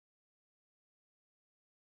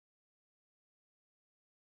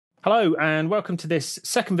Hello and welcome to this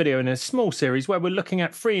second video in a small series where we're looking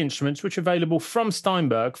at free instruments which are available from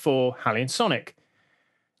Steinberg for Halion Sonic.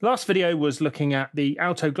 Last video was looking at the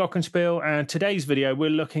alto glockenspiel, and today's video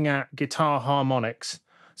we're looking at Guitar Harmonics.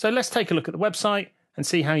 So let's take a look at the website and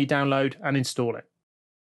see how you download and install it.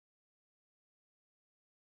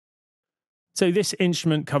 So this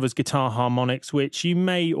instrument covers guitar harmonics, which you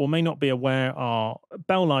may or may not be aware are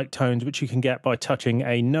bell-like tones which you can get by touching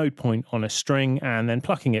a node point on a string and then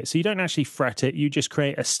plucking it. So you don't actually fret it, you just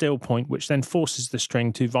create a still point which then forces the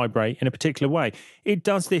string to vibrate in a particular way. It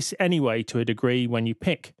does this anyway to a degree when you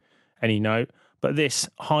pick any note, but this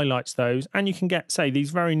highlights those, and you can get, say,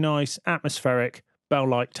 these very nice atmospheric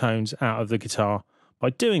bell-like tones out of the guitar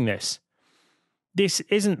by doing this. This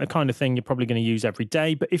isn't the kind of thing you're probably going to use every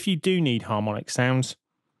day, but if you do need harmonic sounds,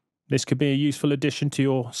 this could be a useful addition to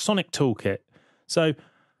your Sonic toolkit. So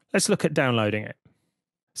let's look at downloading it.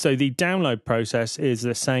 So the download process is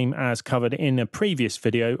the same as covered in a previous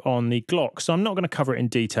video on the Glock. So I'm not going to cover it in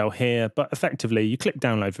detail here, but effectively you click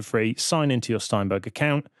download for free, sign into your Steinberg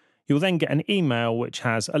account. You'll then get an email which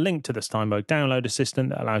has a link to the Steinberg download assistant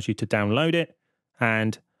that allows you to download it,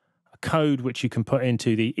 and code which you can put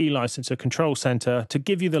into the eLicenser control center to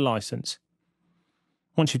give you the license.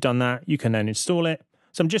 Once you've done that, you can then install it.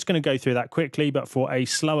 So I'm just going to go through that quickly, but for a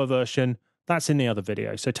slower version, that's in the other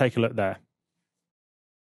video, so take a look there.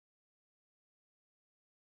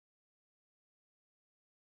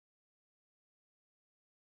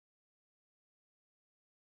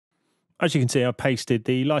 As you can see, I pasted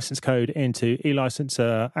the license code into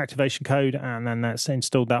eLicenser activation code, and then that's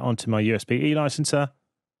installed that onto my USB eLicenser.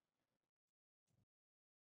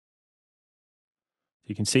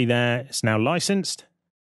 You can see there, it's now licensed.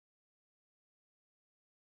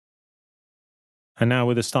 And now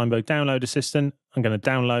with the Steinberg download assistant, I'm going to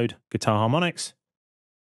download Guitar Harmonics,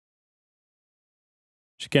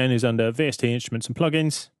 which again is under VST Instruments and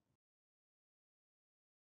Plugins,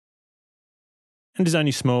 and is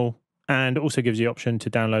only small, and also gives you the option to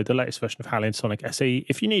download the latest version of Halion Sonic SE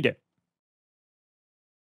if you need it.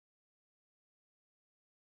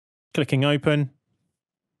 Clicking open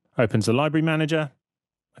opens the library manager.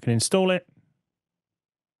 I can install it,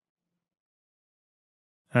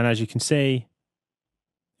 and as you can see,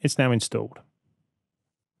 it's now installed.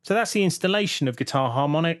 So that's the installation of Guitar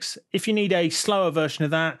Harmonics. If you need a slower version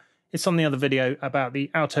of that, it's on the other video about the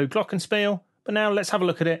alto glockenspiel, but now let's have a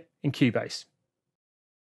look at it in Cubase.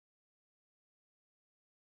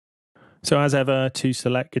 So as ever, to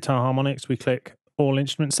select Guitar Harmonics, we click All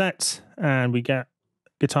Instrument Sets, and we get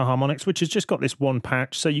Guitar Harmonics, which has just got this one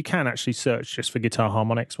patch, so you can actually search just for Guitar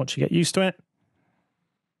Harmonics once you get used to it.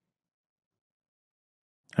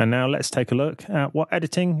 And now let's take a look at what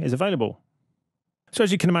editing is available. So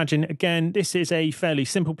as you can imagine, again, this is a fairly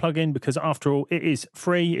simple plugin because after all, it is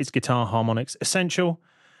free. It's Guitar Harmonics Essential,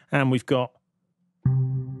 and we've got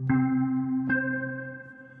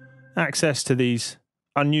access to these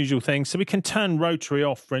unusual things. So we can turn rotary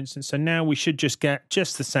off, for instance, so now we should just get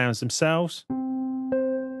just the sounds themselves.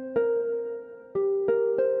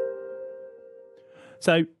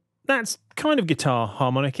 So that's kind of guitar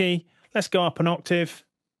harmonic-y. Let's go up an octave.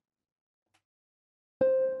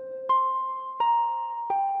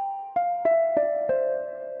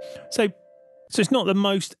 So it's not the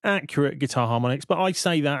most accurate guitar harmonics, but I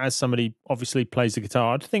say that as somebody obviously plays the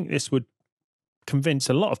guitar. I think this would convince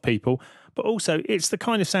a lot of people, but also it's the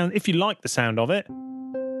kind of sound, if you like the sound of it,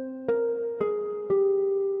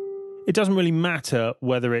 it doesn't really matter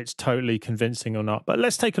whether it's totally convincing or not. But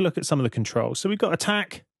let's take a look at some of the controls. So we've got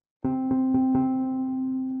attack.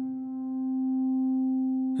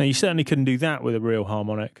 Now you certainly couldn't do that with a real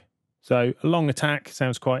harmonic. So a long attack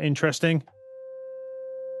sounds quite interesting.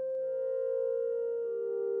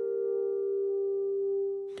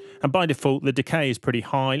 And by default, the decay is pretty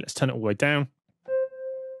high. Let's turn it all the way down.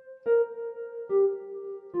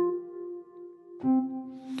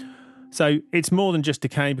 So it's more than just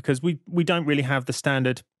decay because we don't really have the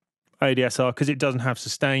standard ADSR because it doesn't have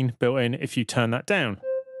sustain built in if you turn that down.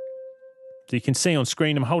 So you can see on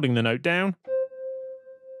screen I'm holding the note down,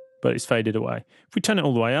 but it's faded away. If we turn it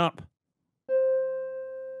all the way up,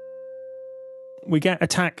 we get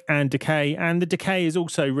attack and decay, and the decay is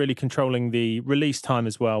also really controlling the release time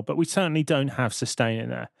as well, but we certainly don't have sustain in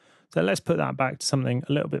there. So let's put that back to something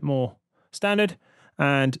a little bit more standard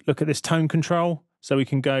and look at this tone control. So we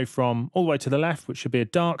can go from all the way to the left, which should be a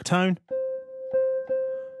dark tone,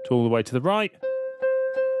 to all the way to the right.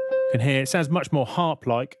 You can hear it sounds much more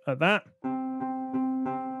harp-like at that.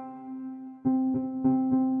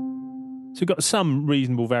 So we've got some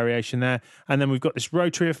reasonable variation there. And then we've got this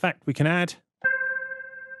rotary effect we can add.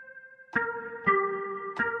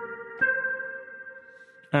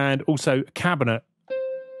 and also a cabinet.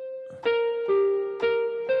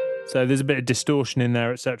 So there's a bit of distortion in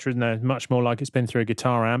there, etc., isn't there? Much more like it's been through a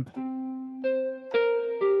guitar amp.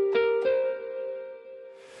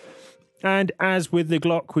 And as with the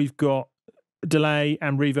Glock, we've got delay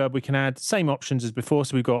and reverb we can add. Same options as before.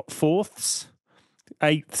 So we've got fourths,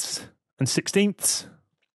 eighths, and sixteenths.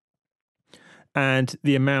 And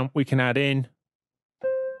the amount we can add in.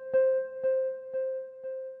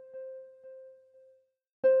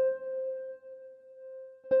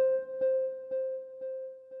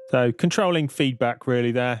 So controlling feedback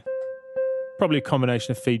really there. Probably a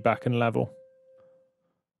combination of feedback and level.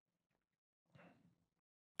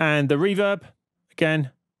 And the reverb,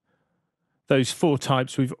 again, those 4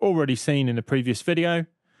 types we've already seen in the previous video,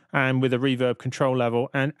 and with a reverb control level.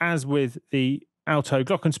 And as with the alto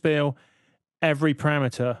glockenspiel, every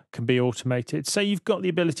parameter can be automated. So you've got the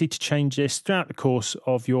ability to change this throughout the course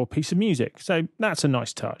of your piece of music. So that's a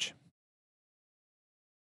nice touch.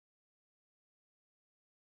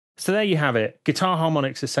 So there you have it, Guitar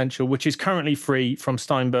Harmonics Essential, which is currently free from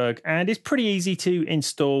Steinberg and is pretty easy to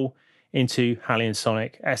install into Halion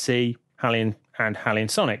Sonic SE, Halion and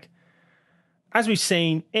Halion Sonic. As we've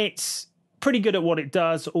seen, it's pretty good at what it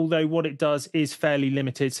does, although what it does is fairly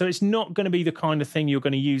limited. So it's not going to be the kind of thing you're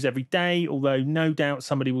going to use every day, although no doubt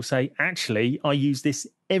somebody will say, actually, I use this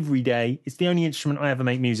every day. It's the only instrument I ever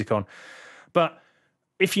make music on. But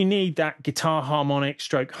if you need that guitar harmonic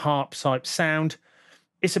stroke harp type sound,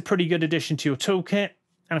 it's a pretty good addition to your toolkit.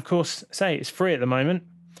 And of course, say it's free at the moment.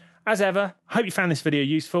 As ever, I hope you found this video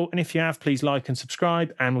useful. And if you have, please like and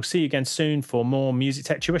subscribe. And we'll see you again soon for more Music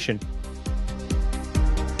Tech Tuition.